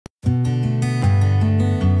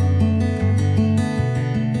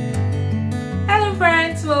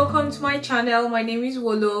channel. My name is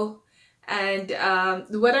Wolo, and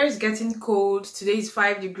the weather is getting cold. Today is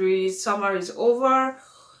 5 degrees. Summer is over.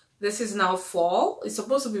 This is now fall. It's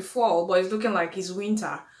supposed to be fall, but it's looking like it's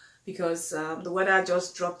winter because the weather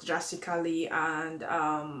just dropped drastically, and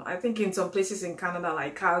I think in some places in Canada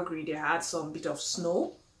like Calgary they had some bit of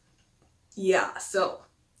snow. Yeah, so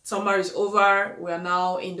summer is over. We are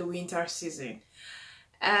now in the winter season,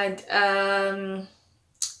 and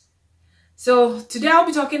so today I'll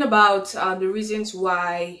be talking about the reasons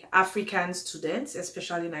why African students,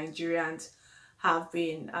 especially Nigerians, have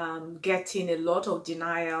been getting a lot of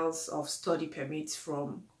denials of study permits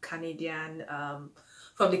from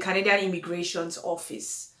the Canadian Immigration's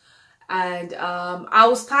Office. And I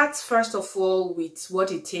will start first of all with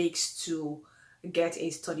what it takes to get a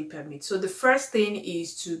study permit. So the first thing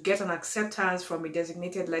is to get an acceptance from a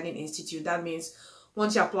designated learning institute. That means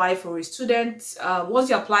once you apply for a student, once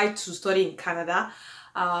you apply to study in Canada,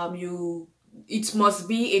 it must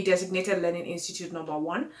be a designated learning institute, number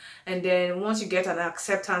one. And then once you get an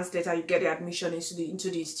acceptance letter, you get the admission into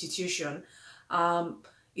the institution.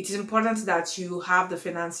 It is important that you have the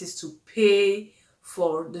finances to pay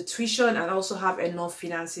for the tuition and also have enough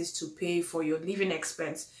finances to pay for your living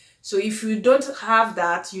expense. So if you don't have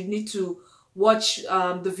that, you need to watch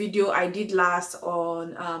the video I did last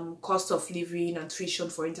on cost of living and tuition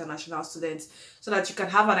for international students, so that you can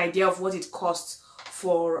have an idea of what it costs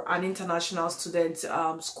for an international student,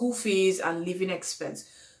 school fees and living expense.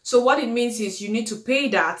 So what it means is you need to pay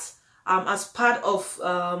that as part of,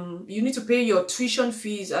 you need to pay your tuition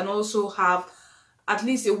fees and also have at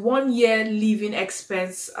least a 1 year living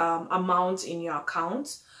expense amount in your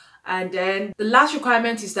account. And then the last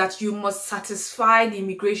requirement is that you must satisfy the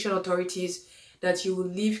immigration authorities that you will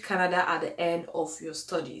leave Canada at the end of your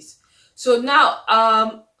studies. So now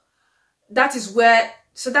that is where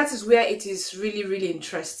it is really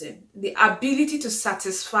interesting. The ability to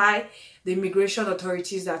satisfy the immigration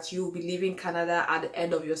authorities that you will be leaving Canada at the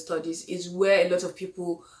end of your studies is where a lot of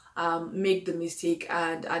people make the mistake,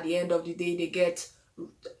 and at the end of the day they get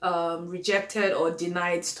rejected or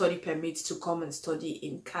denied study permits to come and study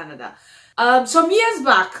in Canada. Some years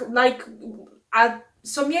back, like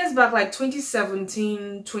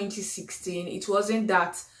 2017, 2016, it wasn't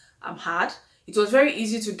that hard. It was very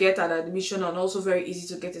easy to get an admission and also very easy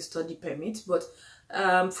to get a study permit. But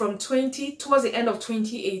towards the end of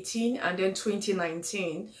 2018 and then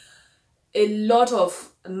 2019, a lot of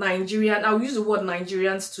Nigerian, I'll use the word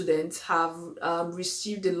Nigerian students, have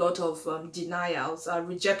received a lot of denials,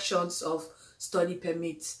 rejections of study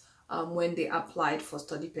permits when they applied for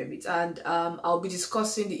study permits. And I'll be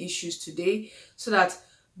discussing the issues today, so that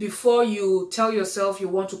before you tell yourself you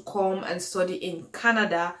want to come and study in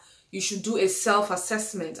Canada, you should do a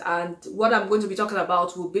self-assessment. And what I'm going to be talking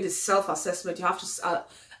about will be the self-assessment. You have to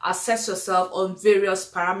assess yourself on various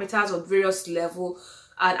parameters, on various levels,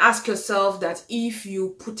 and ask yourself that if you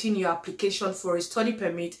put in your application for a study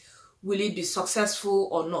permit, will it be successful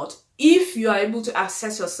or not? If you are able to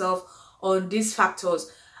assess yourself on these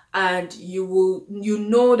factors and you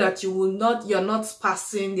know that you're not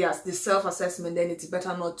passing the self-assessment, then it's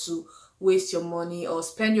better not to waste your money or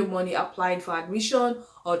spend your money applying for admission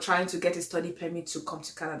or trying to get a study permit to come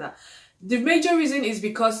to Canada. The major reason is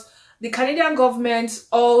because the Canadian government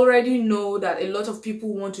already know that a lot of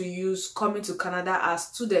people want to use coming to Canada as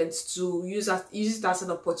students to use it as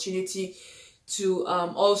an opportunity to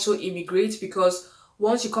also immigrate, because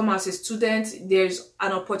once you come as a student, there's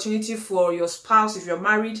an opportunity for your spouse, if you're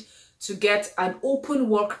married, to get an open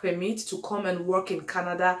work permit to come and work in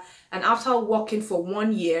Canada. And after working for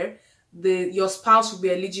 1 year, your spouse will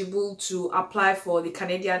be eligible to apply for the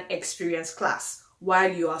Canadian Experience class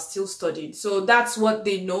while you are still studying. So that's what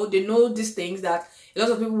they know. They know these things, that a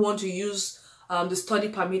lot of people want to use the study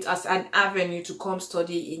permit as an avenue to come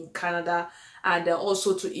study in Canada and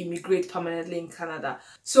also to immigrate permanently in Canada.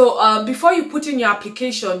 So before you put in your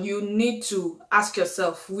application, you need to ask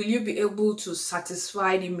yourself, will you be able to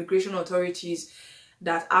satisfy the immigration authorities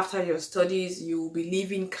that after your studies you will be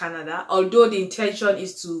leaving Canada? Although the intention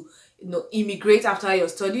is to immigrate after your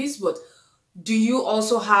studies, but do you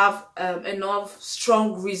also have enough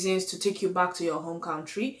strong reasons to take you back to your home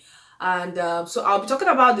country? And so I'll be talking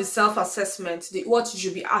about the self-assessment, what you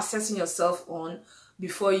should be assessing yourself on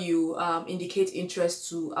before you indicate interest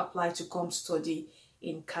to apply to come study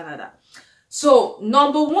in Canada. So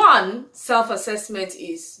number one self-assessment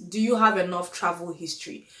is, do you have enough travel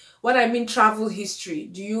history? What I mean travel history,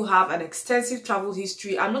 do you have an extensive travel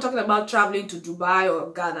history? I'm not talking about traveling to Dubai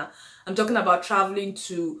or Ghana. I'm talking about traveling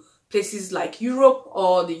to places like Europe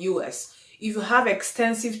or the US. If you have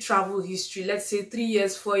extensive travel history, let's say 3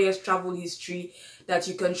 years, 4 years travel history that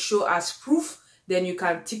you can show as proof, then you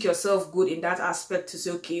can tick yourself good in that aspect to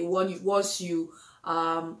say, okay, once you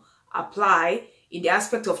apply in the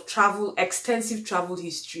aspect of travel, extensive travel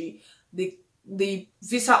history, the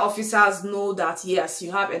visa officers know that yes,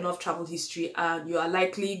 you have enough travel history and you are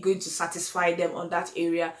likely going to satisfy them on that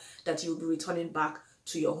area that you'll be returning back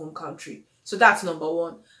to your home country. So that's number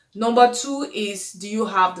one. Number two is, do you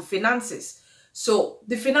have the finances? So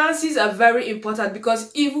the finances are very important,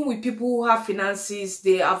 because even with people who have finances,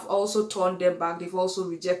 they have also turned them back. They've also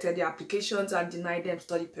rejected their applications and denied them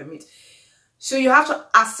study permit. So you have to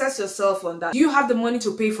assess yourself on that. Do you have the money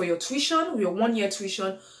to pay for your tuition, your 1-year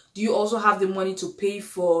tuition? Do you also have the money to pay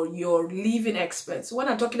for your living expense? When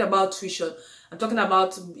I'm talking about tuition, I'm talking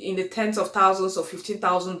about in the tens of thousands or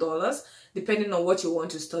 $15,000, depending on what you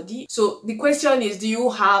want to study. So the question is, do you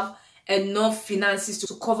have enough finances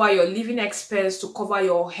to cover your living expense, to cover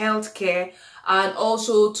your health care, and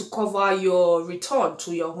also to cover your return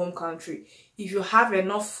to your home country? If you have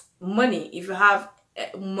enough money, if you have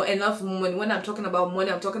enough money, when I'm talking about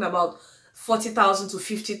money, I'm talking about 40,000 to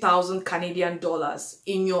 50,000 Canadian dollars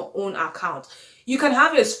in your own account. You can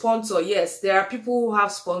have a sponsor. Yes, there are people who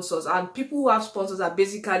have sponsors, and people who have sponsors are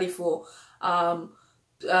basically for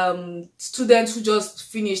students who just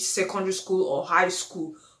finished secondary school or high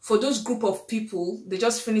school. For those group of people, they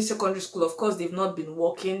just finished secondary school. Of course, they've not been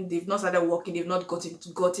working, they've not started working, they've not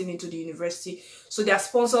gotten into the university. So their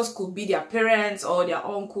sponsors could be their parents or their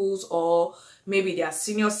uncles, or maybe their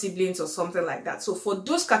senior siblings or something like that. So for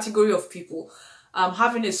those category of people,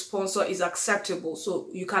 having a sponsor is acceptable. So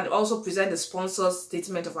you can also present the sponsor's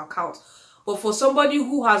statement of account. But for somebody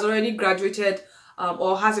who has already graduated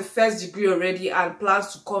or has a first degree already and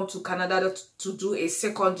plans to come to Canada to do a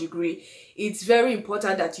second degree, it's very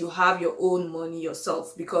important that you have your own money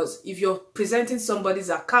yourself, because if you're presenting somebody's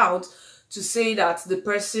account to say that the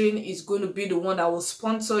person is going to be the one that will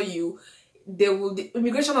sponsor you, the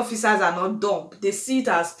immigration officers are not dumb. They see it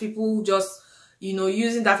as people just, you know,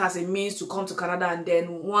 using that as a means to come to Canada, and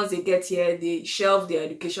then once they get here, they shelve their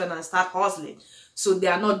education and start hustling. So they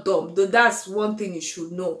are not dumb. That's one thing you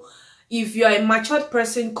should know. If you're a matured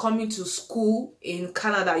person coming to school in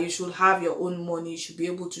Canada, you should have your own money. You should be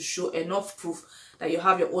able to show enough proof that you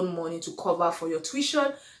have your own money to cover for your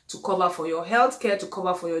tuition, to cover for your healthcare, to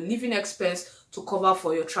cover for your living expense, to cover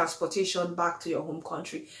for your transportation back to your home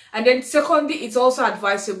country. And then secondly, it's also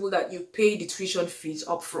advisable that you pay the tuition fees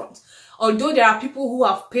upfront. Although there are people who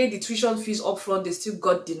have paid the tuition fees upfront, they still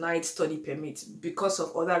got denied study permits because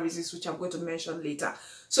of other reasons, which I'm going to mention later.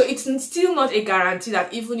 So it's still not a guarantee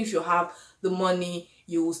that even if you have the money,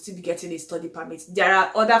 you will still be getting a study permit. There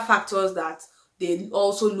are other factors that they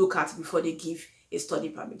also look at before they give a study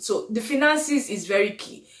permit. So the finances is very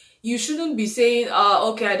key. You shouldn't be saying,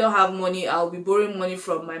 okay, I don't have money, I'll be borrowing money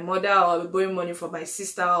from my mother, or I'll be borrowing money from my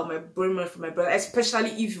sister, or borrowing money from my brother,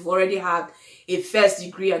 especially if you've already had a first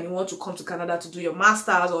degree and you want to come to Canada to do your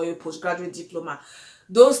master's or your postgraduate diploma.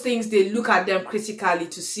 Those things, they look at them critically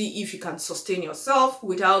to see if you can sustain yourself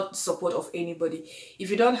without support of anybody.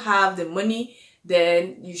 If you don't have the money,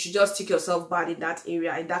 then you should just take yourself bad in that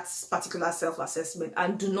area, in that particular self-assessment,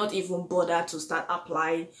 and do not even bother to start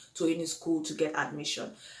applying to any school to get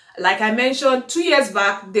admission. Like I mentioned, 2 years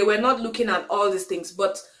back, they were not looking at all these things,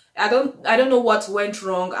 but I don't know what went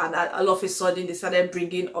wrong, and all of a sudden they started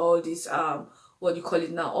bringing all these what do you call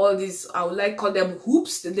it now? All these, I would like call them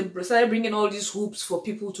hoops. They started bringing all these hoops for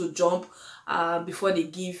people to jump before they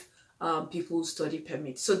give people study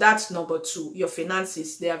permits. So that's number two. Your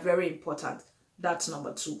finances, they are very important. That's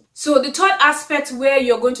number two. So the third aspect where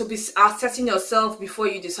you're going to be assessing yourself before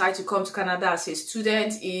you decide to come to Canada as a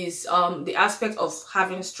student is the aspect of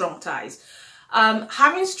having strong ties.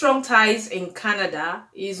 Having strong ties in Canada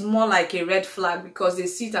is more like a red flag, because they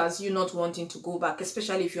see it as you not wanting to go back,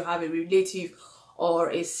 especially if you have a relative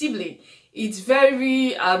or a sibling. It's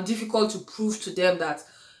very difficult to prove to them that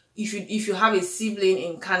if you have a sibling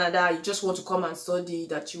in Canada, you just want to come and study,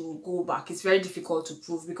 that you will go back. It's very difficult to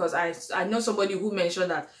prove, because I know somebody who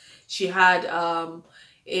mentioned that she had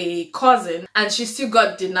a cousin and she still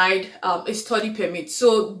got denied a study permit.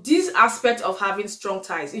 So this aspect of having strong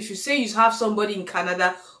ties, if you say you have somebody in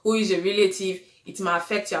Canada who is a relative, it might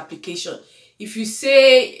affect your application. If you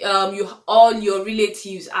say all your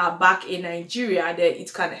relatives are back in Nigeria, then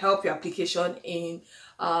it can help your application in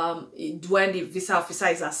when the visa officer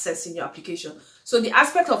is assessing your application. So the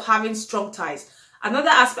aspect of having strong ties. Another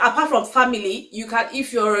aspect, apart from family, you can,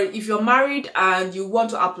 if you're married and you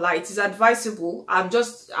want to apply, it is advisable.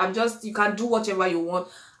 You can do whatever you want.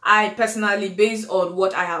 I personally, based on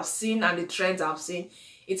what I have seen and the trends I've seen,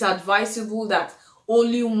 it's advisable that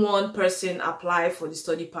only one person apply for the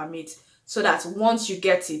study permit, so that once you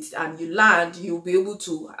get it and you land, you'll be able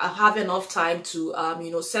to have enough time to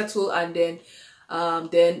settle, and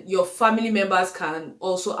then your family members can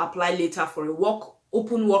also apply later for a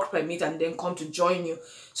open work permit and then come to join you.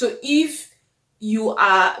 So if you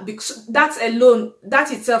are, because that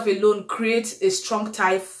itself alone creates a strong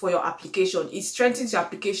tie for your application. It strengthens your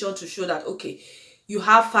application to show that, okay, you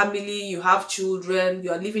have family, you have children,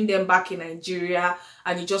 you are leaving them back in Nigeria,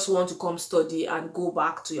 and you just want to come study and go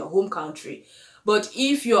back to your home country. But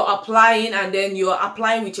if you're applying and then you're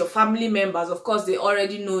applying with your family members, of course, they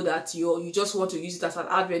already know that you just want to use it as an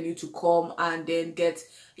avenue to come and then get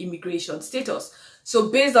immigration status.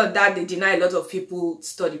 So based on that, they deny a lot of people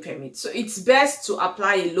study permits. So it's best to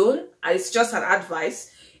apply alone. It's just an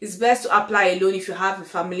advice. It's best to apply alone if you have a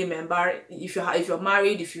family member, if you're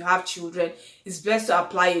married, if you have children. It's best to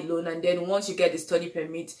apply alone, and then once you get the study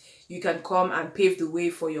permit, you can come and pave the way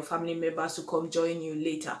for your family members to come join you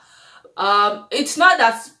later. It's not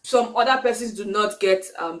that some other persons do not get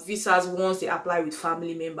visas once they apply with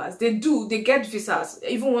family members. They do. They get visas.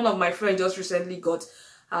 Even one of my friends just recently got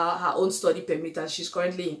her own study permit, and she's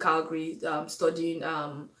currently in Calgary studying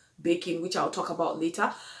baking, which I'll talk about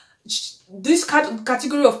later. This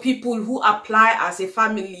category of people who apply as a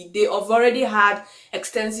family, they have already had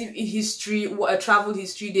extensive history, travel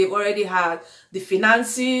history. They've already had the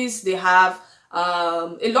finances. They have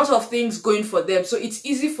a lot of things going for them. So it's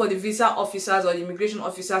easy for the visa officers or the immigration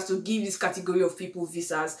officers to give this category of people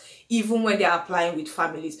visas, even when they're applying with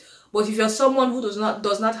families. But if you're someone who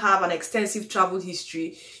does not have an extensive travel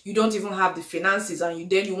history, you don't even have the finances, and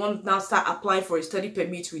you want to now start applying for a study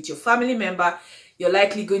permit with your family member, you're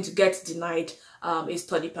likely going to get denied a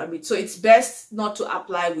study permit. So it's best not to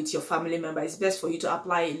apply with your family member. It's best for you to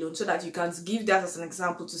apply alone, so that you can give that as an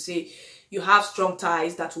example to say you have strong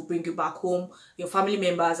ties that will bring you back home. Your family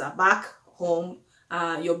members are back home.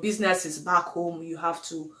 Your business is back home. You have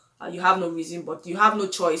no reason, but you have no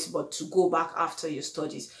choice but to go back after your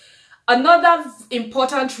studies. Another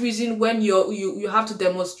important reason when you have to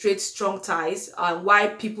demonstrate strong ties and why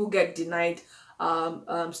people get denied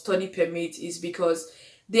study permit is because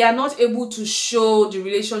they are not able to show the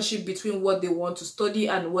relationship between what they want to study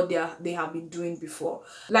and what they have been doing before.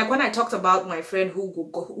 Like when I talked about my friend who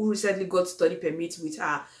recently got study permit with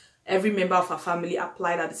her, every member of her family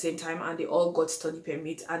applied at the same time, and they all got study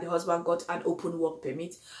permit, and the husband got an open work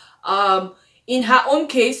permit. In her own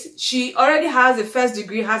case, she already has a first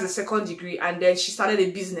degree, has a second degree, and then she started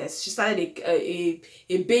a business. She started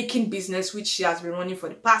a baking business, which she has been running for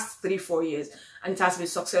the past 3-4 years, and it has been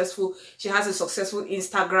successful. She has a successful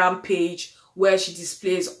Instagram page where she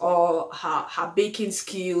displays all her baking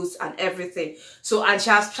skills and everything. So, and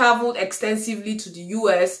she has traveled extensively to the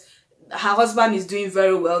US. Her husband is doing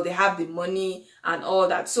very well. They have the money and all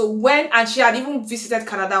that. So and she had even visited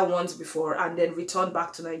Canada once before and then returned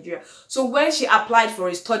back to Nigeria. So when she applied for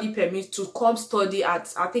a study permit to come study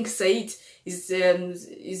at, I think SAIT is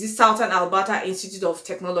this Southern Alberta Institute of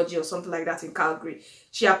Technology or something like that in Calgary.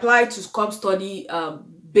 She applied to come study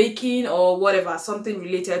baking or whatever, something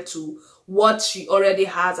related to what she already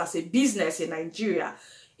has as a business in Nigeria.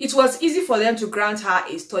 It was easy for them to grant her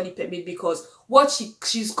a study permit because what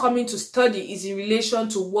she's coming to study is in relation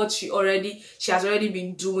to what she has already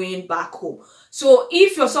been doing back home. So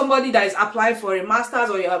if you're somebody that is applying for a master's,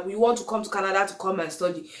 or you want to come to Canada to come and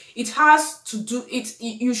study, it has to do it.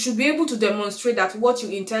 You should be able to demonstrate that what you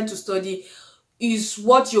intend to study is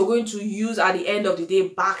what you're going to use at the end of the day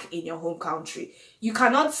back in your home country. You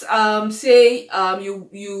cannot say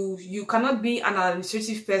you cannot be an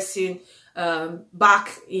administrative person back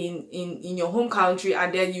in your home country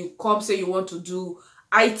and then you come say you want to do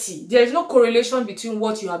IT. There is no correlation between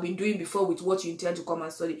what you have been doing before with what you intend to come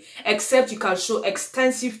and study, except you can show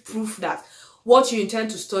extensive proof that what you intend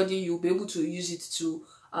to study, you'll be able to use it to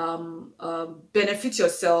benefit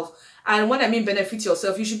yourself. And when I mean benefit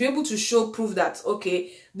yourself, you should be able to show proof that,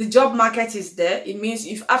 okay, the job market is there. It means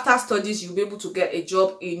if after studies, you'll be able to get a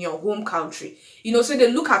job in your home country. You know, so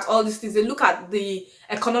they look at all these things. They look at the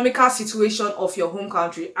economical situation of your home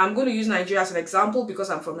country. I'm going to use Nigeria as an example because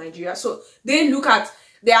I'm from Nigeria. So they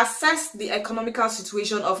assess the economical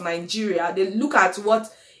situation of Nigeria. They look at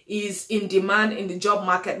what is in demand in the job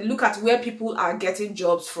market. They look at where people are getting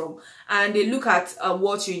jobs from, and they look at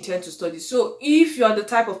what you intend to study. So if you're the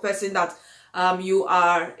type of person that you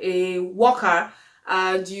are a worker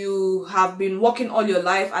and you have been working all your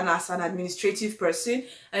life and as an administrative person,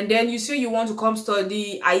 and then you say you want to come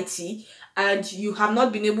study IT and you have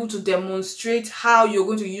not been able to demonstrate how you're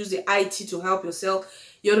going to use the IT to help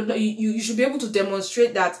yourself, you should be able to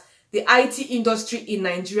demonstrate that the IT industry in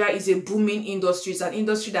Nigeria is a booming industry. It's an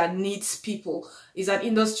industry that needs people. It's an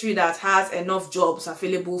industry that has enough jobs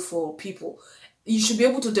available for people. You should be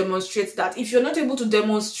able to demonstrate that. If you're not able to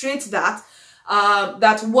demonstrate that,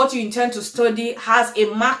 that what you intend to study has a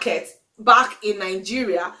market back in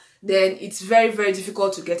Nigeria, then it's very, very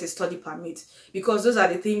difficult to get a study permit, because those are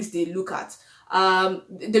the things they look at.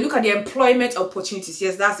 They look at the employment opportunities.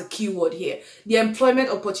 Yes, that's the key word here. The employment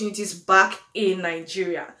opportunities back in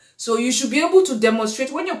Nigeria. So you should be able to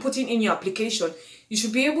demonstrate, when you're putting in your application, you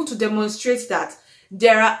should be able to demonstrate that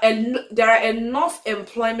there are enough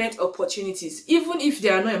employment opportunities. Even if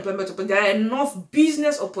there are no employment opportunities, there are enough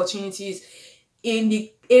business opportunities in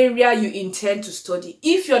the area you intend to study.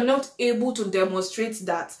 If you're not able to demonstrate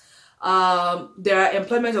that there are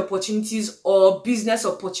employment opportunities or business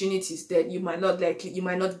opportunities, then you might not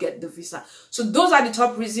get the visa. So those are the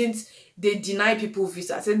top reasons they deny people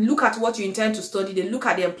visas. And look at what you intend to study. They look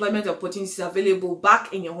at the employment opportunities available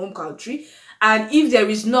back in your home country, and if there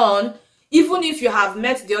is none, even if you have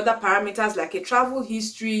met the other parameters like a travel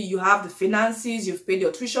history, you have the finances, you've paid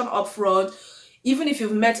your tuition upfront, even if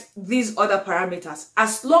you've met these other parameters,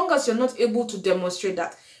 as long as you're not able to demonstrate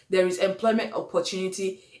that there is employment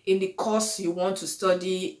opportunity in the course you want to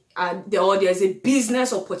study, and there's a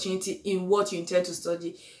business opportunity in what you intend to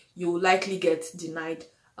study, you will likely get denied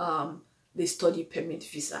the study permit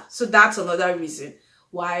visa. So that's another reason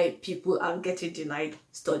why people are getting denied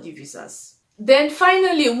study visas. Then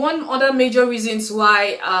finally, one other major reasons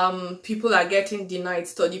why people are getting denied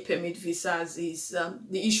study permit visas is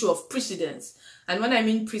the issue of precedence. And when I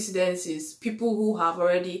mean precedence, is people who have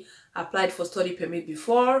already applied for study permit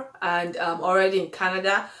before and already in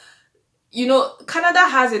Canada. You know, Canada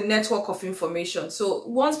has a network of information. So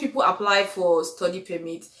once people apply for study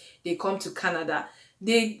permit, they come to Canada.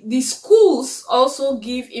 The schools also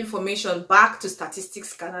give information back to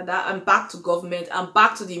Statistics Canada and back to government and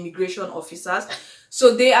back to the immigration officers.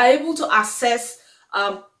 So they are able to assess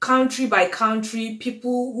country by country,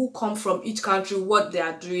 people who come from each country, what they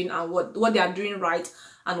are doing and what they are doing right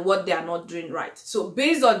and what they are not doing right. So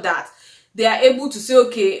based on that, they are able to say,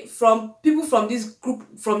 okay, from people from this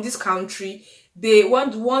group, from this country,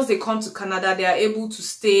 once they come to Canada, they are able to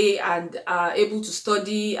stay and are able to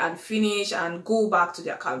study and finish and go back to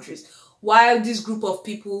their countries. While this group of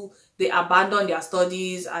people, they abandon their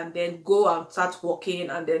studies and then go and start working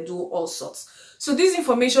and then do all sorts. So this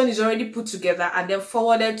information is already put together and then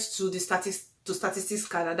forwarded to the Statistics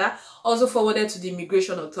Canada, also forwarded to the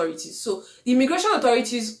immigration authorities. So the immigration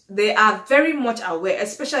authorities, they are very much aware,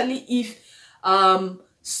 especially if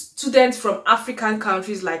students from African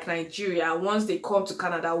countries like Nigeria, once they come to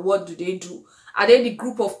Canada, what do? Are they the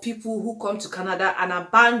group of people who come to Canada and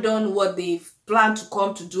abandon what they've planned to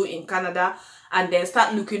come to do in Canada and then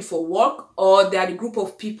start looking for work, or they are the group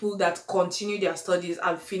of people that continue their studies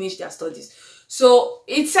and finish their studies? So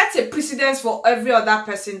it sets a precedence for every other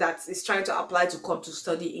person that is trying to apply to come to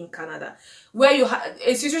study in Canada, where you have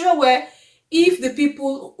a situation where if the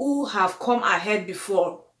people who have come ahead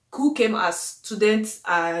before, who came as students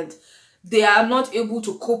and they are not able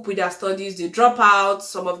to cope with their studies, they drop out.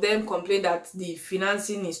 Some of them complain that the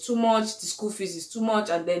financing is too much, the school fees is too much,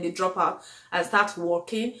 and then they drop out and start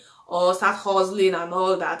working or start hustling and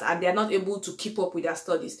all that, and they're not able to keep up with their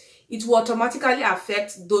studies. It will automatically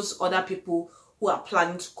affect those other people who are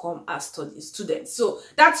planning to come as students. So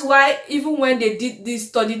that's why even when they did this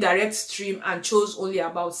study direct stream and chose only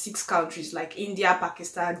about 6 countries like India,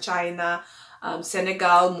 Pakistan, China,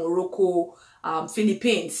 Senegal, Morocco,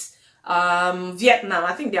 Philippines, Vietnam,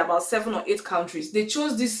 I think there are about 7 or 8 countries. They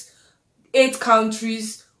chose these 8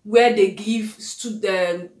 countries where they give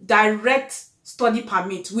direct study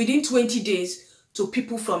permit within 20 days to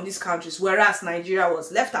people from these countries, whereas Nigeria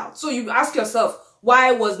was left out. So you ask yourself,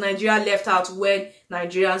 why was Nigeria left out when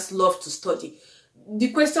Nigerians love to study?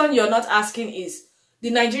 The question you're not asking is,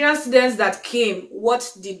 the Nigerian students that came,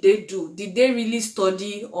 what did they do? Did they really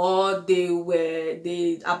study, or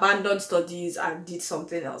they abandoned studies and did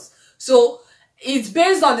something else? So it's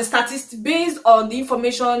based on the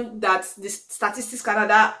information that the Statistics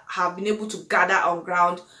Canada have been able to gather on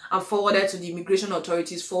ground and forwarded to the immigration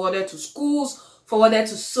authorities, forwarded to schools, forwarded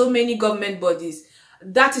to so many government bodies.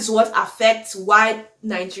 That is what affects why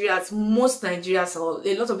most Nigerians, or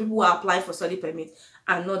a lot of people who are applying for study permit,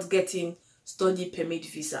 are not getting study permit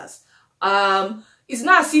visas. It's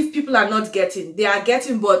not as if people are not getting, they are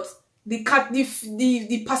getting, but the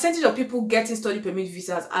percentage of people getting study permit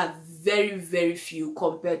visas are very, very few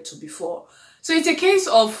compared to before. So it's a case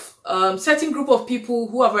of certain group of people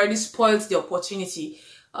who have already spoiled the opportunity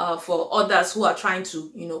for others who are trying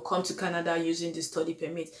to, come to Canada using the study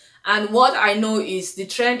permit. And what I know is the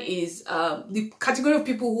trend is the category of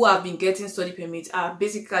people who have been getting study permits are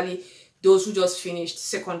basically those who just finished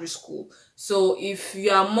secondary school. So if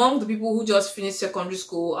you are among the people who just finished secondary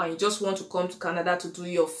school and you just want to come to Canada to do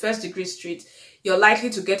your first degree straight, you're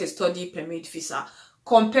likely to get a study permit visa,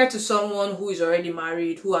 compared to someone who is already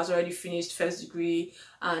married, who has already finished first degree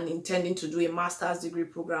and intending to do a master's degree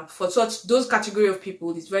program. For those category of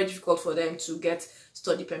people, it's very difficult for them to get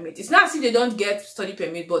study permit. It's not as if they don't get study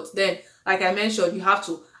permit, but then, like I mentioned, you have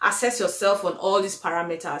to assess yourself on all these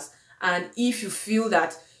parameters. And if you feel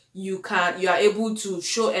that you are able to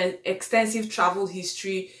show an extensive travel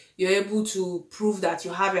history, you're able to prove that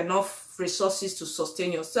you have enough resources to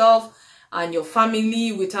sustain yourself and your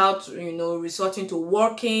family without, resorting to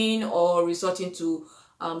working or resorting to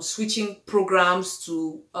switching programs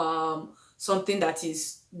to something that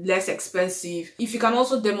is less expensive. If you can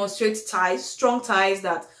also demonstrate ties, strong ties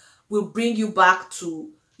that will bring you back to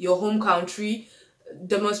your home country,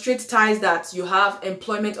 demonstrate ties that you have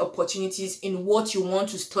employment opportunities in what you want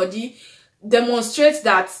to study, demonstrate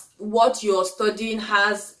that what you're studying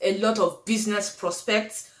has a lot of business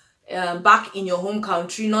prospects back in your home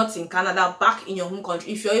country, not in Canada, back in your home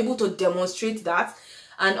country. If you're able to demonstrate that,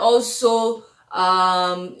 and also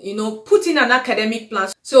put in an academic plan.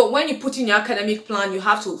 So when you put in your academic plan, you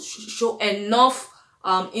have to show enough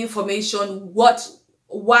information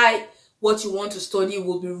why what you want to study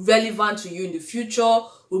will be relevant to you in the future,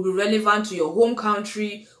 will be relevant to your home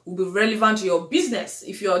country, will be relevant to your business.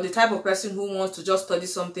 If you're the type of person who wants to just study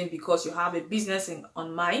something because you have a business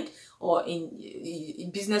on mind, or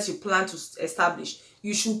in business you plan to establish,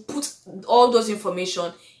 you should put all those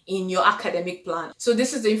information in your academic plan. So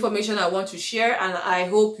this is the information I want to share, and I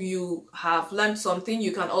hope you have learned something.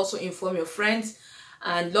 You can also inform your friends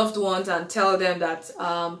and loved ones and tell them that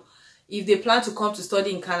if they plan to come to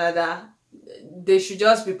study in Canada, they should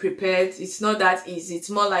just be prepared. It's not that easy. It's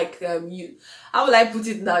more like how will I put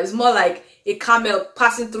it now? It's more like a camel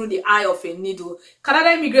passing through the eye of a needle.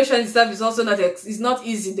 Canada immigration itself is also not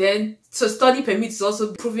easy. Then so study permit is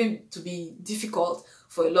also proving to be difficult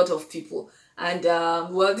for a lot of people. And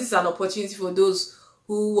well, this is an opportunity for those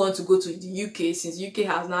who want to go to the UK, since UK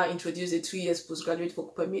has now introduced a 2 years postgraduate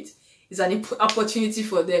work permit. It's an opportunity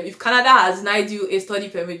for them. If Canada has denied you a study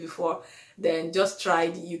permit before, then just try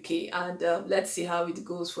the UK, and let's see how it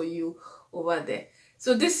goes for you over there.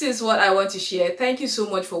 So this is what I want to share. Thank you so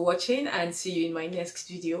much for watching, and see you in my next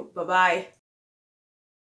video. Bye bye.